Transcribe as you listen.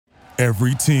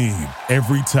Every team,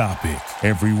 every topic,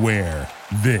 everywhere.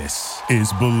 This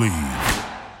is Believe.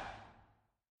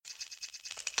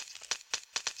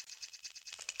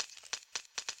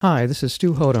 Hi, this is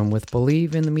Stu Hodem with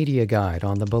Believe in the Media Guide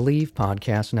on the Believe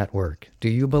Podcast Network. Do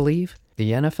you believe?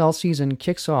 The NFL season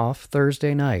kicks off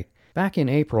Thursday night. Back in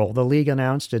April, the league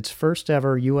announced its first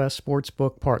ever U.S.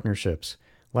 sportsbook partnerships.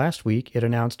 Last week, it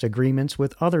announced agreements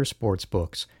with other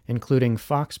sportsbooks, including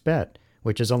Fox Bet,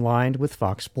 which is aligned with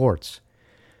Fox Sports.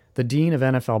 The Dean of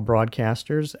NFL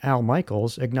Broadcasters, Al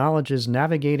Michaels, acknowledges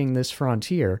navigating this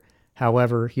frontier.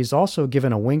 However, he's also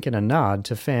given a wink and a nod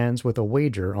to fans with a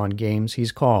wager on games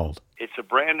he's called. It's a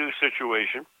brand new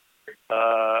situation.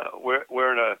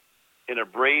 We're in a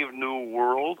brave new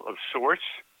world of sorts.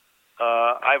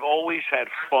 I've always had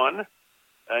fun,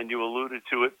 and you alluded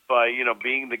to it by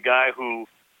being the guy who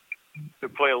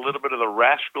could play a little bit of the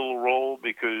rascal role,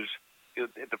 because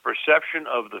the perception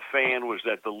of the fan was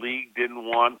that the league didn't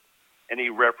want any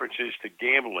references to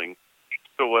gambling.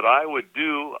 So what I would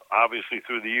do, obviously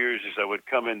through the years, is I would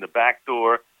come in the back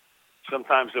door.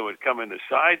 Sometimes I would come in the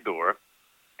side door,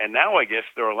 and now I guess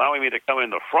they're allowing me to come in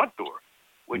the front door,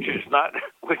 which is not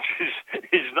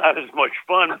as much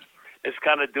fun as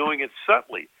kind of doing it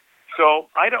subtly. So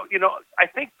I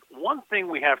think one thing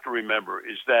we have to remember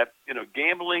is that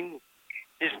gambling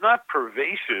is not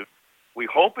pervasive. We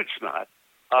hope it's not.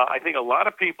 I think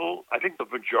the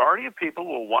majority of people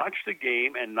will watch the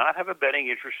game and not have a betting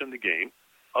interest in the game.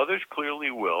 Others clearly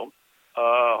will.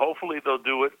 Hopefully they'll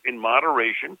do it in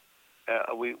moderation.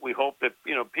 We hope that,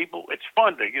 people, it's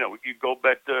fun to, you go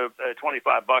bet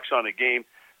 $25 on a game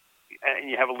and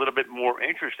you have a little bit more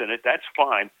interest in it. That's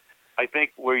fine. I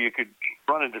think where you could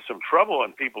run into some trouble,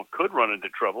 and people could run into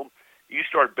trouble, you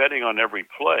start betting on every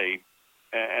play,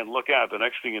 and look out, the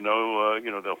next thing you know,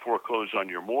 they'll foreclose on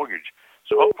your mortgage.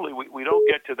 So hopefully we don't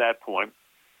get to that point.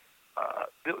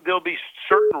 There'll be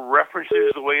certain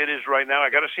references the way it is right now. I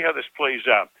got to see how this plays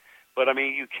out. But I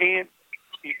mean, you can't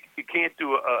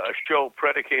do a show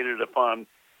predicated upon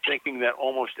thinking that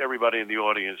almost everybody in the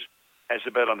audience has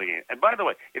a bet on the game. And by the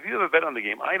way, if you have a bet on the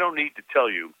game, I don't need to tell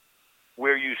you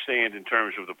where you stand in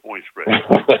terms of the point spread.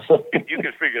 You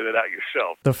can figure that out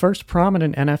yourself. The first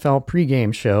prominent NFL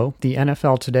pregame show, the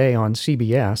NFL Today on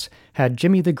CBS, had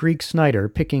Jimmy the Greek Snyder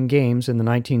picking games in the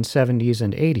 1970s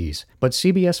and 80s. But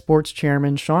CBS Sports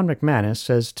Chairman Sean McManus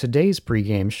says today's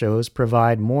pregame shows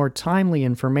provide more timely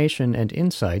information and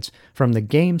insights from the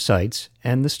game sites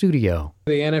and the studio.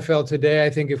 The NFL Today, I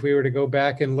think if we were to go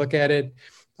back and look at it,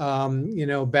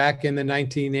 back in the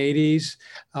 1980s,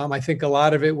 I think a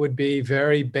lot of it would be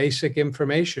very basic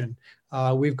information.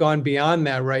 We've gone beyond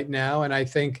that right now, and I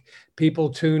think people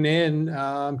tune in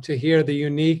to hear the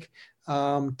unique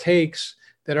takes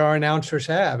that our announcers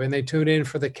have, and they tune in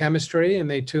for the chemistry, and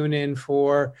they tune in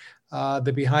for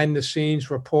the behind-the-scenes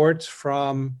reports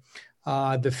from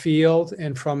the field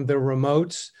and from the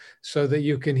remotes, so that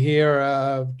you can hear,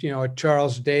 a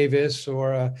Charles Davis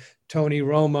or a Tony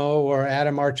Romo or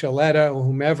Adam Archuleta or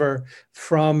whomever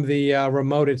from the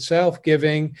remote itself,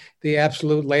 giving the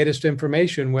absolute latest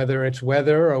information, whether it's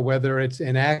weather or whether it's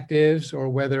inactives or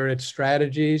whether it's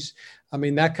strategies. I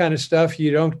mean, that kind of stuff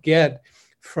you don't get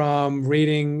from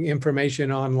reading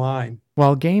information online.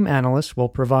 While game analysts will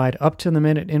provide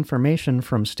up-to-the-minute information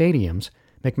from stadiums,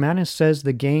 McManus says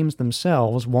the games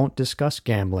themselves won't discuss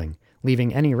gambling,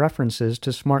 leaving any references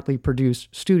to smartly produced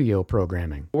studio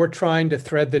programming. We're trying to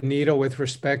thread the needle with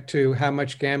respect to how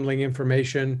much gambling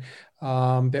information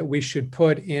that we should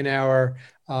put in our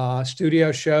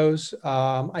studio shows.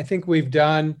 I think we've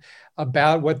done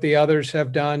about what the others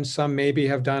have done. Some maybe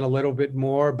have done a little bit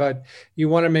more, but you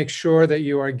want to make sure that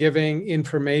you are giving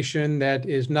information that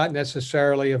is not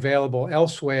necessarily available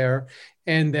elsewhere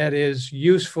and that is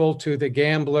useful to the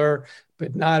gambler,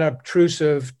 but not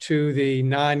obtrusive to the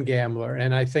non-gambler.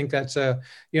 And I think that's a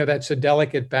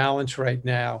delicate balance right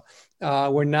now.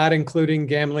 We're not including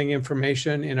gambling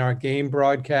information in our game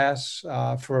broadcasts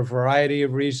for a variety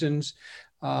of reasons.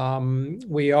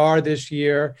 We are this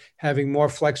year having more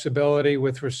flexibility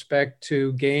with respect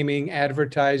to gaming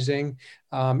advertising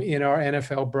in our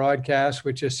NFL broadcast,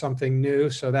 which is something new.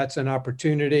 So that's an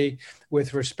opportunity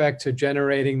with respect to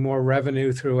generating more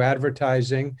revenue through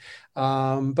advertising.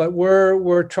 But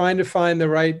we're trying to find the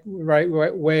right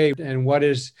way and what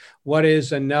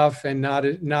is enough and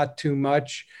not too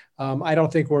much. I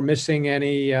don't think we're missing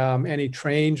any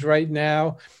trains right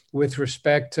now. with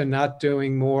respect to not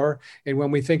doing more. And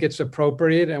when we think it's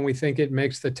appropriate and we think it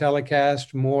makes the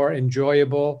telecast more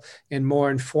enjoyable and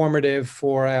more informative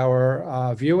for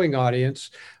our viewing audience,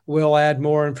 we'll add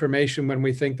more information when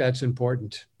we think that's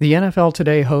important. The NFL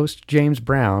Today host James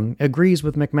Brown agrees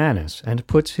with McManus and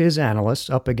puts his analysts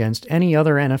up against any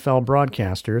other NFL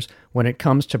broadcasters when it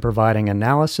comes to providing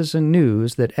analysis and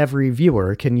news that every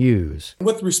viewer can use.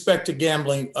 With respect to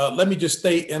gambling, let me just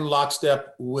stay in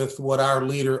lockstep with what our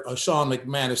leader, Sean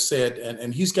McManus, said,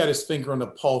 and he's got his finger on the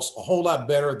pulse a whole lot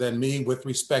better than me with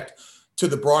respect to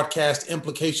the broadcast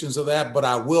implications of that. But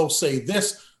I will say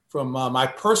this from my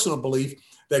personal belief,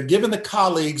 that given the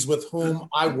colleagues with whom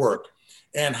I work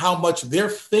and how much their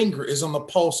finger is on the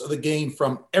pulse of the game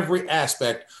from every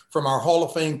aspect, from our Hall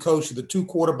of Fame coach to the two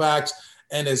quarterbacks,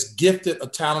 and as gifted a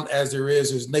talent as there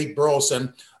is Nate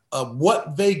Burleson,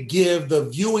 what they give the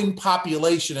viewing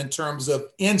population in terms of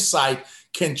insight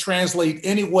can translate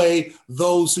any way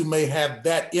those who may have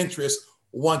that interest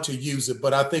want to use it.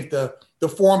 But I think the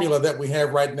formula that we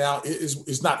have right now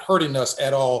is not hurting us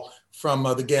at all from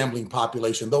the gambling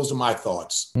population. Those are my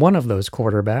thoughts. One of those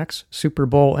quarterbacks, Super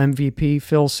Bowl MVP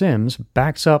Phil Simms,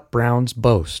 backs up Brown's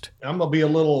boast. I'm going to be a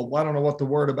little, I don't know what the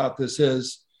word about this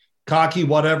is, cocky,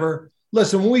 whatever.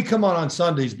 Listen, when we come on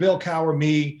Sundays, Bill Cowher,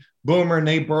 me, Boomer,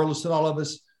 Nate Burleson, all of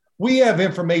us, we have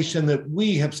information that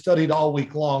we have studied all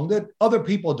week long that other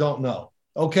people don't know.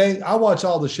 Okay? I watch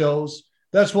all the shows.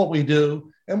 That's what we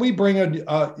do. And we bring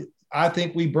I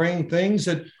think we bring things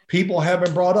that people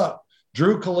haven't brought up.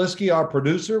 Drew Kaliski, our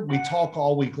producer, we talk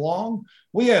all week long.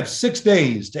 We have 6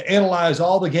 days to analyze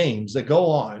all the games that go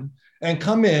on and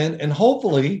come in and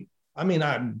hopefully, I mean,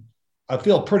 I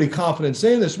feel pretty confident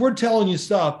saying this. We're telling you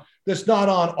stuff that's not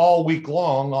on all week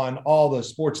long on all the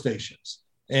sports stations.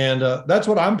 And that's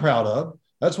what I'm proud of.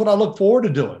 That's what I look forward to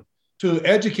doing, to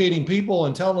educating people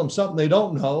and telling them something they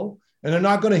don't know. And they're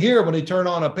not going to hear when they turn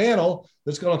on a panel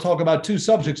that's going to talk about 2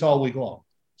 subjects all week long.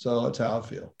 So that's how I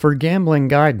feel. For gambling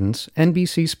guidance,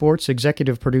 NBC Sports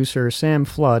executive producer Sam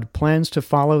Flood plans to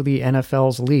follow the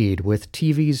NFL's lead with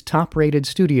TV's top-rated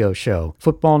studio show,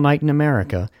 Football Night in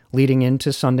America, leading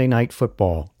into Sunday Night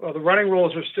Football. Well, the running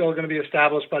rules are still going to be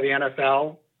established by the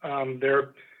NFL.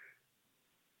 They're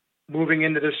moving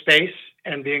into this space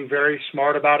and being very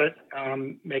smart about it,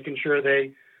 making sure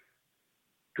they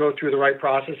go through the right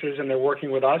processes, and they're working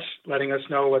with us, letting us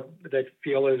know what they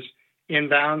feel is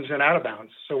inbounds and out of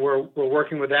bounds. So we're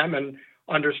working with them and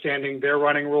understanding their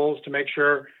running rules to make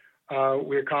sure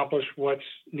we accomplish what's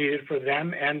needed for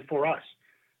them and for us.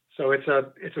 So it's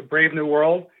a brave new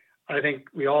world. I think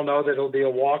we all know that it'll be a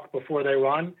walk before they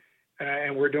run,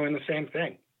 and we're doing the same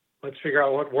thing. Let's figure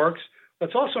out what works.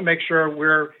 Let's also make sure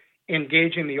we're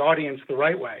engaging the audience the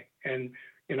right way. And,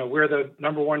 you know, we're the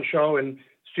number one show in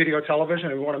studio television,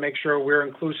 and we want to make sure we're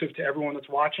inclusive to everyone that's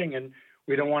watching, and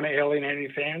we don't want to alienate any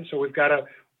fans. So we've got to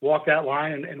walk that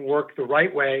line and work the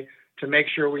right way to make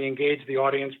sure we engage the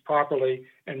audience properly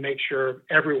and make sure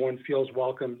everyone feels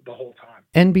welcome the whole time.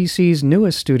 NBC's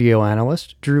newest studio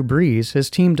analyst, Drew Brees, has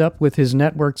teamed up with his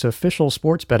network's official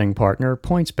sports betting partner,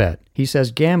 PointsBet. He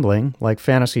says gambling, like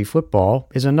fantasy football,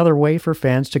 is another way for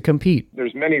fans to compete.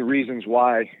 There's many reasons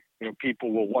why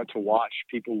people will want to watch,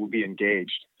 people will be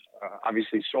engaged.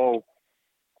 Obviously, so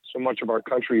much of our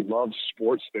country loves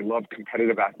sports. They love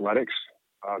competitive athletics.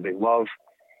 They love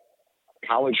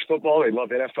college football. They love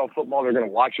NFL football. They're going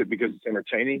to watch it because it's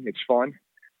entertaining. It's fun.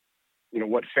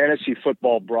 What fantasy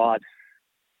football brought,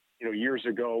 years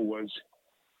ago was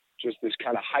just this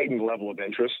kind of heightened level of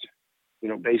interest,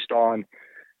 based on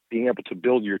being able to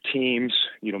build your teams,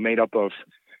 made up of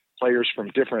players from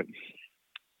different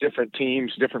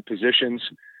teams, different positions,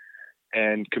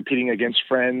 and competing against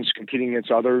friends, competing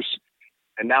against others.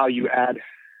 And now you add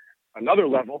another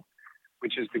level,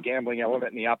 which is the gambling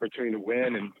element and the opportunity to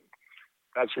win and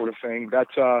that sort of thing.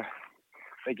 That's I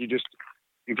think you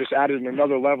just added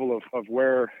another level of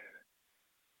where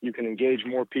you can engage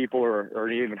more people or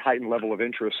an even heightened level of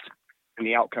interest in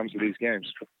the outcomes of these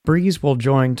games. Brees will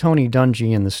join Tony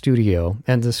Dungy in the studio,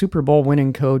 and the Super Bowl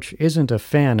winning coach isn't a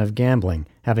fan of gambling,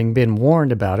 having been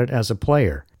warned about it as a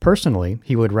player. Personally,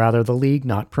 he would rather the league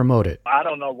not promote it. I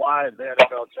don't know why the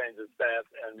NFL changed its stance,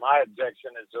 and my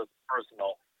objection is just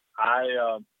personal.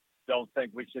 I don't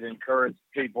think we should encourage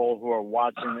people who are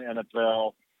watching the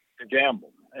NFL to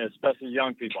gamble, especially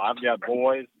young people. I've got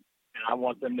boys, and I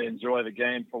want them to enjoy the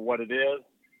game for what it is,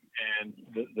 and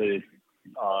the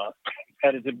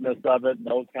competitiveness of it and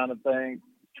those kind of things.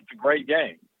 It's a great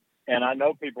game, and I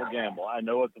know people gamble. I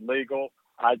know it's illegal.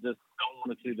 I just don't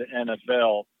want to see the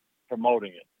NFL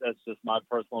promoting it. That's just my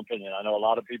personal opinion. I know a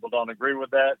lot of people don't agree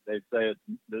with that. They say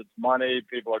it's money.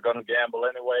 People are going to gamble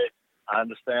anyway. I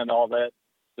understand all that.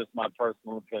 It's just my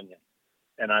personal opinion.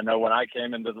 And I know when I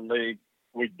came into the league,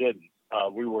 we didn't.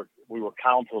 We were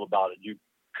counseled about it. You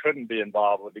couldn't be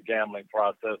involved with the gambling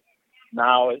process.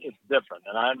 Now it's different,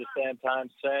 and I understand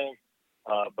times change.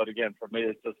 But again, for me,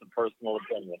 it's just a personal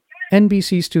opinion.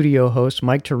 NBC studio host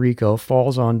Mike Tirico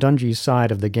falls on Dungy's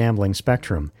side of the gambling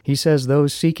spectrum. He says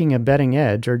those seeking a betting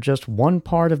edge are just one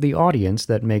part of the audience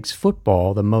that makes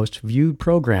football the most viewed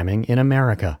programming in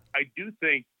America. I do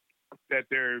think that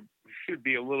there should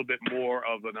be a little bit more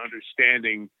of an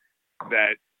understanding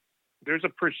that there's a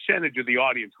percentage of the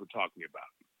audience we're talking about.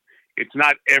 It's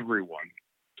not everyone.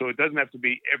 So it doesn't have to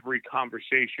be every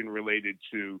conversation related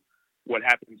to what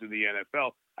happens in the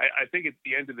NFL. I think at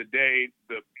the end of the day,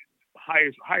 the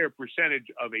higher percentage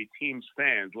of a team's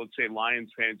fans, let's say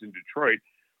Lions fans in Detroit,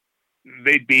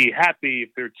 they'd be happy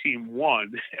if their team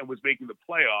won and was making the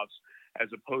playoffs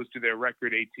as opposed to their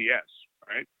record ATS,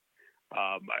 right?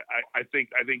 I think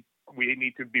we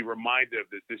need to be reminded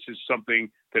that this is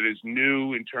something that is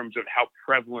new in terms of how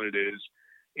prevalent it is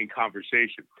in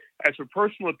conversation. As for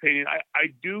personal opinion,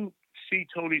 I do see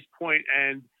Tony's point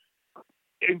and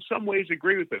in some ways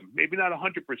agree with him. Maybe not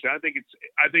 100%. I think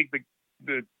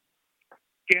the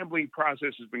gambling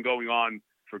process has been going on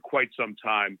for quite some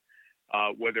time,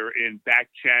 whether in back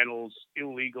channels,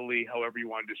 illegally, however you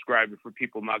want to describe it, for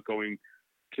people not going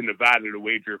to Nevada to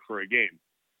wager for a game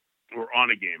or on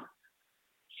a game.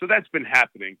 So that's been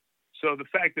happening. So the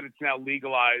fact that it's now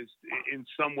legalized in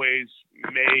some ways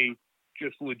may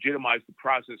just legitimize the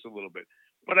process a little bit.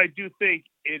 But I do think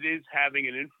it is having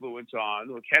an influence on,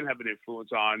 or can have an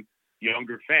influence on,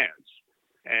 younger fans.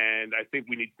 And I think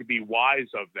we need to be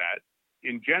wise of that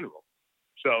in general.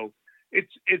 So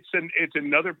it's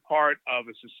another part of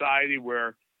a society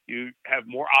where you have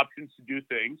more options to do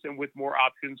things, and with more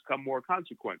options come more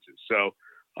consequences. So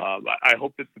I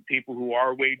hope that the people who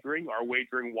are wagering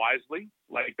wisely,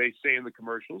 like they say in the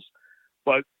commercials,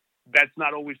 but that's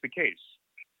not always the case.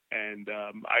 And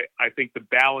I think the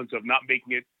balance of not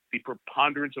making it the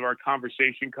preponderance of our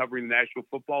conversation covering the National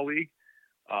Football League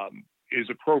is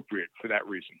appropriate for that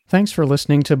reason. Thanks for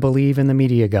listening to Believe in the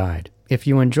Media Guide. If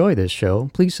you enjoy this show,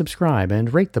 please subscribe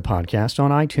and rate the podcast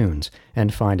on iTunes,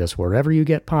 and find us wherever you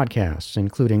get podcasts,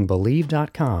 including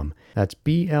Believe.com. That's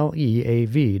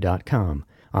BLEAV.com.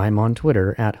 I'm on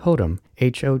Twitter at Hodem,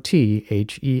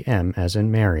 HOTHEM as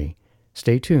in Mary.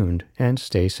 Stay tuned and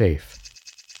stay safe.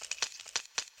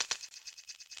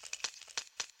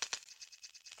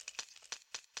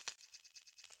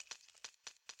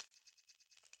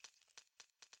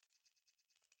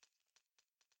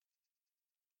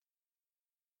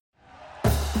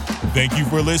 Thank you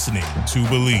for listening to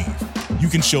Believe. You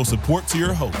can show support to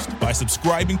your host by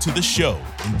subscribing to the show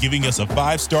and giving us a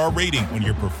 5-star rating on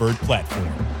your preferred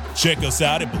platform. Check us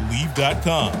out at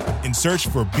Believe.com and search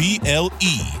for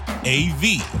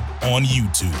BLEAV on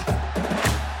YouTube.